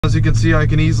As you can see, I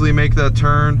can easily make that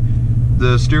turn.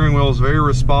 The steering wheel is very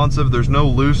responsive. There's no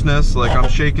looseness. Like, I'm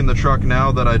shaking the truck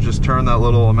now that I just turned that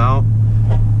little amount.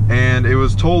 And it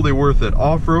was totally worth it.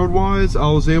 Off-road wise,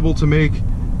 I was able to make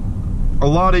a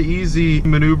lot of easy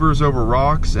maneuvers over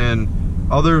rocks and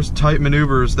other tight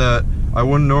maneuvers that I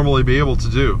wouldn't normally be able to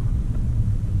do.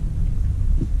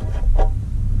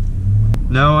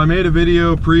 Now, I made a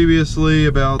video previously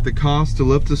about the cost to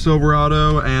lift a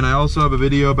Silverado, and I also have a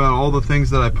video about all the things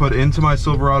that I put into my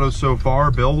Silverado so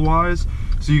far, build-wise,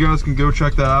 so you guys can go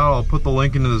check that out. I'll put the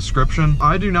link in the description.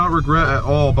 I do not regret at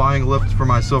all buying lift for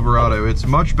my Silverado. It's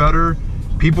much better.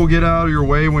 People get out of your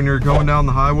way when you're going down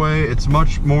the highway. It's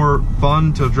much more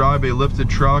fun to drive a lifted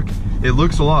truck. It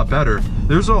looks a lot better.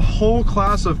 There's a whole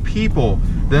class of people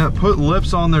that put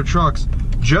lifts on their trucks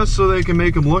just so they can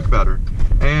make them look better.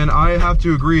 And I have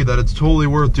to agree that it's totally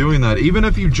worth doing that. Even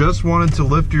if you just wanted to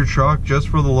lift your truck just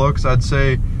for the looks, I'd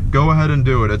say go ahead and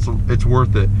do it. It's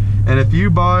worth it. And if you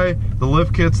buy the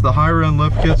lift kits, the higher end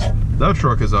lift kits, that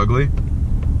truck is ugly.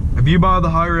 If you buy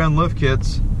the higher end lift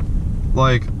kits,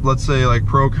 like let's say like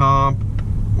Pro Comp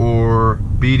or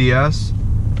BDS,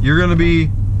 you're gonna be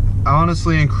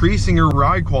honestly increasing your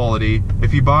ride quality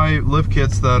if you buy lift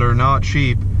kits that are not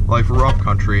cheap, like for rough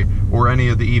country or any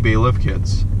of the eBay lift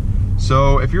kits.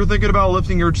 So if you're thinking about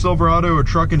lifting your Silverado or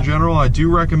truck in general, I do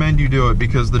recommend you do it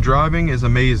because the driving is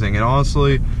amazing. It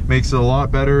honestly makes it a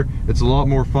lot better. It's a lot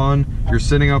more fun. You're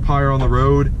sitting up higher on the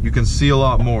road. You can see a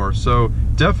lot more. So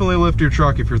definitely lift your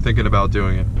truck if you're thinking about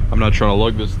doing it. I'm not trying to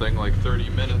lug this thing like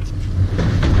 30 minutes.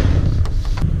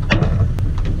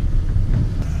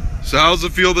 So how does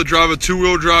it feel to drive a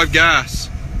two-wheel drive gas?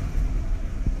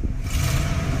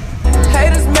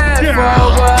 Haters mad for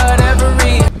whatever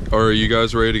reason. Are you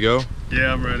guys ready to go?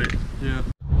 Yeah, I'm ready. Yeah.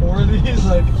 4 of these,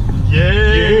 like,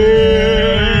 yeah!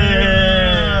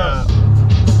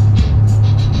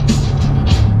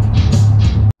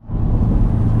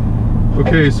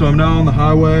 Okay, so I'm now on the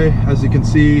highway. As you can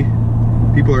see,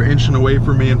 people are inching away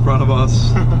from me in front of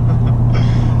us.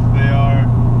 They are.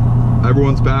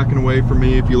 Everyone's backing away from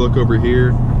me if you look over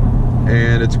here.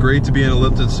 And it's great to be in a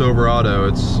lifted Silverado.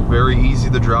 It's very easy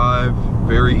to drive,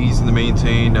 very easy to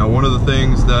maintain. Now, one of the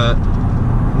things that,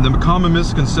 the common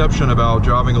misconception about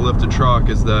driving a lifted truck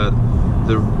is that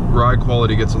the ride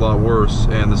quality gets a lot worse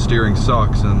and the steering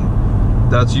sucks, and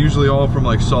that's usually all from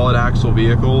like solid axle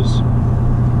vehicles.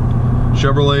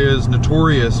 Chevrolet is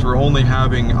notorious for only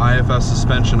having IFS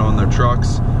suspension on their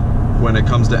trucks. When it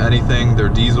comes to anything, their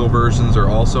diesel versions are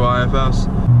also IFS.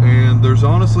 And there's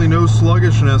honestly no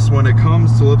sluggishness when it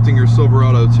comes to lifting your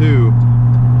Silverado 2.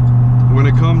 When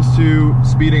it comes to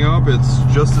speeding up, it's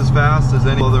just as fast as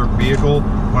any other vehicle.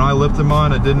 When I lifted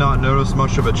mine, I did not notice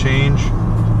much of a change.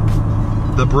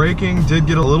 The braking did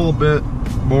get a little bit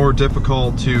more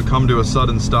difficult to come to a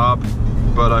sudden stop,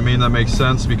 but I mean, that makes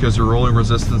sense because your rolling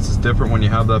resistance is different when you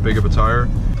have that big of a tire.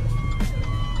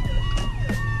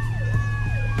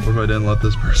 What if I didn't let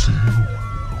this person in?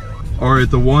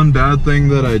 Alright, the one bad thing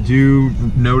that I do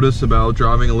notice about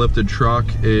driving a lifted truck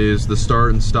is the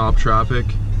start and stop traffic.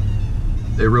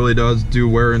 It really does do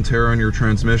wear and tear on your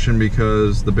transmission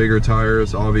because the bigger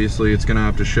tires, obviously it's gonna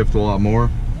have to shift a lot more.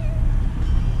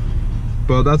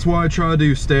 But that's why I try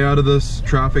to stay out of this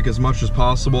traffic as much as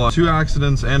possible. 2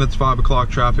 accidents and it's 5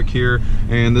 o'clock traffic here,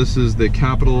 and this is the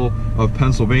capital of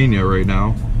Pennsylvania right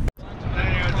now.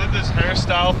 Dang, I did this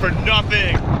hairstyle for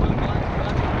nothing.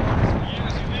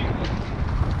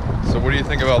 So what do you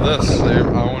think about this?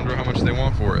 I wonder how much they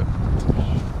want for it.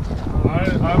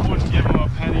 I wouldn't give them a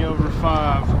penny over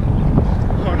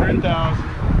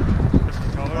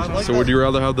 500,000. So would you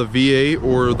rather have the V8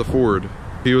 or the Ford?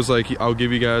 He was like, I'll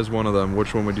give you guys one of them.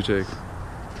 Which one would you take?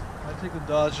 I'd take the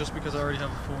Dodge just because I already have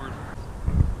a Ford.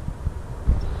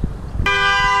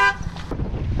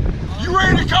 You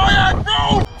ready to kayak,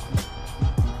 bro?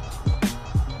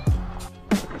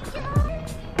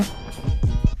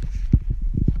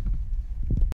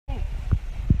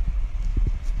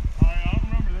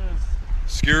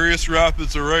 Scariest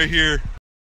rapids are right here.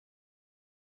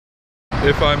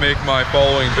 If I make my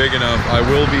following big enough, I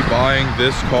will be buying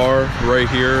this car right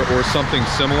here or something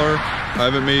similar. I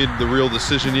haven't made the real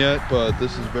decision yet, but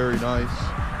this is very nice.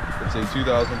 It's a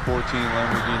 2014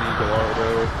 Lamborghini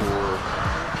Gallardo for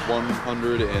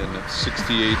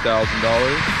 $168,000.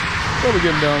 Probably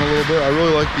getting down a little bit. I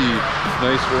really like the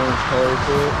nice orange color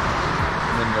to it.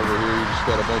 And then over here, you just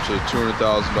got a bunch of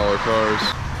 $200,000 cars.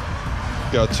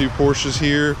 Got 2 Porsches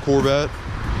here, Corvette.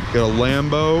 Got a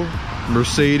Lambo,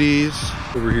 Mercedes.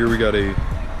 Over here we got a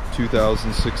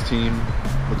 2016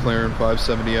 McLaren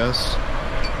 570S.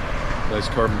 Nice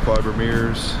carbon fiber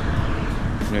mirrors.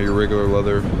 You know, your regular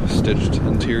leather stitched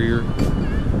interior,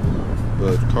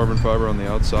 but carbon fiber on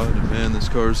the outside. And man, this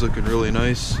car is looking really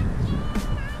nice.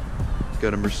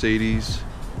 Got a Mercedes,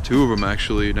 two of them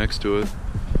actually next to it,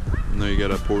 and there you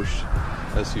got a Porsche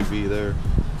SUV there.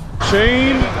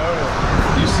 Chain,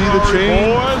 you see the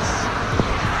chain?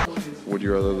 Would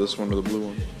you rather this one or the blue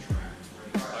one?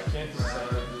 I can't decide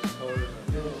this color.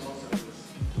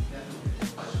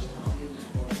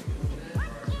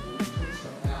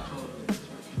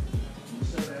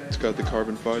 It's got the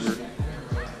carbon fiber.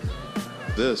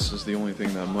 This is the only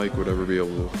thing that Mike would ever be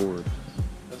able to afford.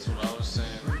 That's what I was saying.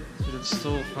 It's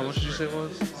still, how much did you say it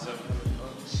was?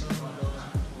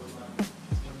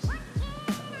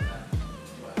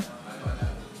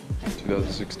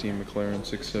 2016 McLaren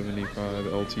 675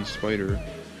 LT Spider.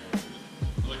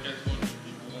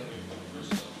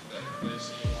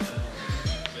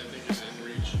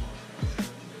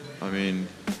 I mean,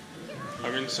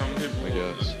 some people. I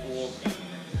guess.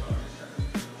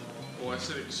 Well, I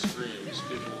said extremes.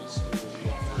 People.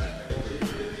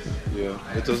 Yeah,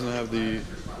 it doesn't have the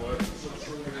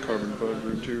carbon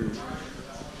fiber interior.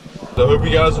 So I hope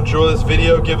you guys enjoy this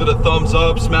video. Give it a thumbs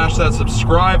up, smash that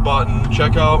subscribe button,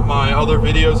 check out my other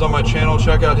videos on my channel,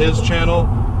 check out his channel.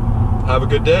 Have a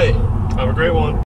good day. Have a great one.